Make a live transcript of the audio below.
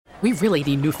We really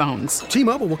need new phones.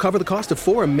 T-Mobile will cover the cost of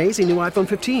 4 amazing new iPhone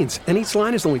 15s, and each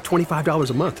line is only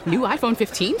 $25 a month. New iPhone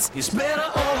 15s? It's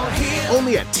better over here.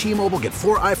 Only at T-Mobile, get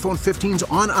 4 iPhone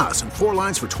 15s on us and 4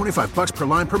 lines for $25 per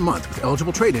line per month with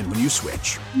eligible trade-in when you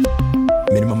switch.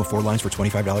 Minimum of 4 lines for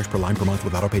 $25 per line per month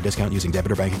with autopay discount using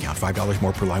debit or bank account. $5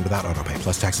 more per line without autopay,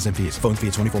 plus taxes and fees. Phone fee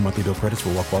at 24 monthly bill credits for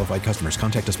well-qualified customers.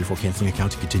 Contact us before canceling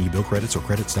account to continue bill credits or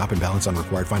credit stop and balance on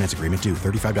required finance agreement due.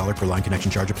 $35 per line connection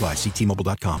charge applies. See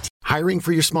T-Mobile.com. Hiring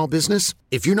for your small business?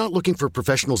 If you're not looking for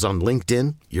professionals on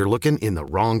LinkedIn, you're looking in the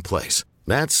wrong place.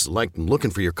 That's like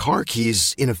looking for your car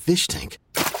keys in a fish tank.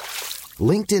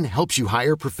 LinkedIn helps you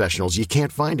hire professionals you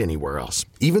can't find anywhere else,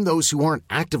 even those who aren't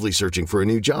actively searching for a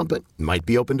new job but might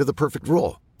be open to the perfect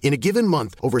role. In a given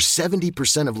month, over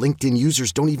 70% of LinkedIn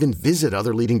users don't even visit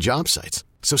other leading job sites.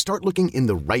 So start looking in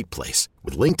the right place.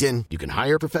 With LinkedIn, you can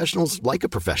hire professionals like a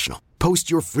professional.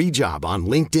 Post your free job on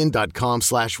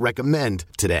linkedin.com/recommend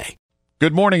today.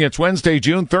 Good morning. It's Wednesday,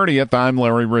 June 30th. I'm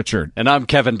Larry Richert. And I'm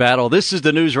Kevin Battle. This is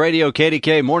the News Radio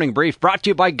KDK Morning Brief brought to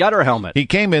you by Gutter Helmet. He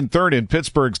came in third in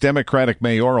Pittsburgh's Democratic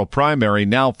mayoral primary.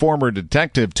 Now former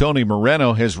detective Tony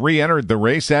Moreno has re-entered the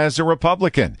race as a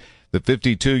Republican. The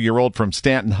 52-year-old from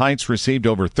Stanton Heights received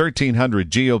over 1,300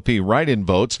 GOP write-in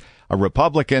votes. A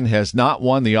Republican has not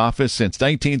won the office since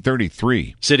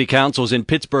 1933. City councils in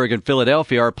Pittsburgh and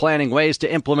Philadelphia are planning ways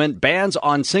to implement bans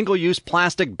on single-use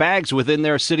plastic bags within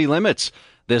their city limits.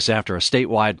 This after a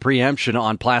statewide preemption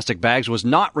on plastic bags was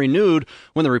not renewed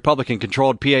when the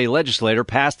Republican-controlled PA legislature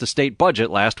passed the state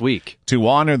budget last week. To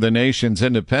honor the nation's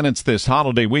independence this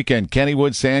holiday weekend,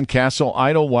 Kennywood, Sandcastle,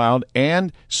 Idlewild,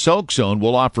 and Soak Zone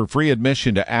will offer free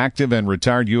admission to active and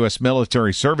retired U.S.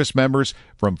 military service members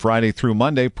from Friday through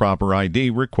Monday, proper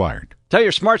ID required. Tell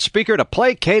your smart speaker to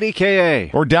play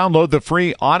KDKA. Or download the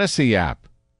free Odyssey app.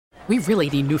 We really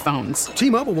need new phones.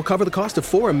 T-Mobile will cover the cost of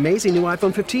 4 amazing new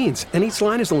iPhone 15s, and each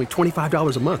line is only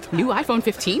 $25 a month. New iPhone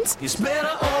 15s? It's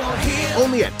better over here.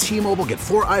 Only at T-Mobile, get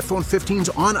 4 iPhone 15s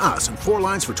on us and 4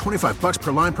 lines for $25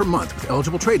 per line per month with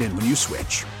eligible trade-in when you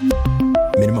switch.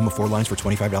 Minimum of 4 lines for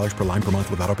 $25 per line per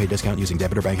month with autopay discount using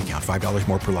debit or bank account. $5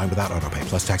 more per line without autopay,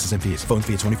 plus taxes and fees. Phone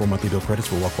fee at 24 monthly bill credits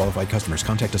for well-qualified customers.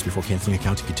 Contact us before canceling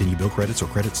account to continue bill credits or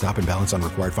credit stop and balance on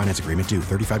required finance agreement due.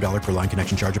 $35 per line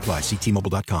connection charge applies. See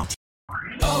T-Mobile.com.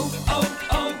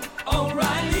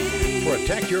 O'Reilly.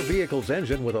 Protect your vehicle's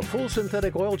engine with a full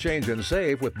synthetic oil change and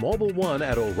save with Mobil 1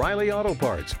 at O'Reilly Auto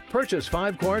Parts. Purchase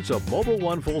 5 quarts of Mobil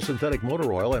 1 full synthetic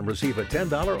motor oil and receive a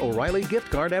 $10 O'Reilly gift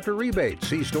card after rebate.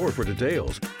 See store for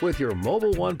details. With your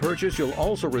Mobil 1 purchase, you'll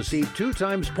also receive 2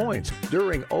 times points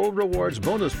during O Rewards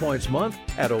Bonus Points Month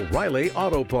at O'Reilly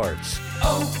Auto Parts.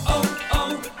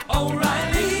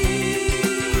 O'Reilly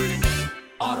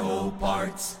Auto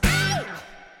Parts.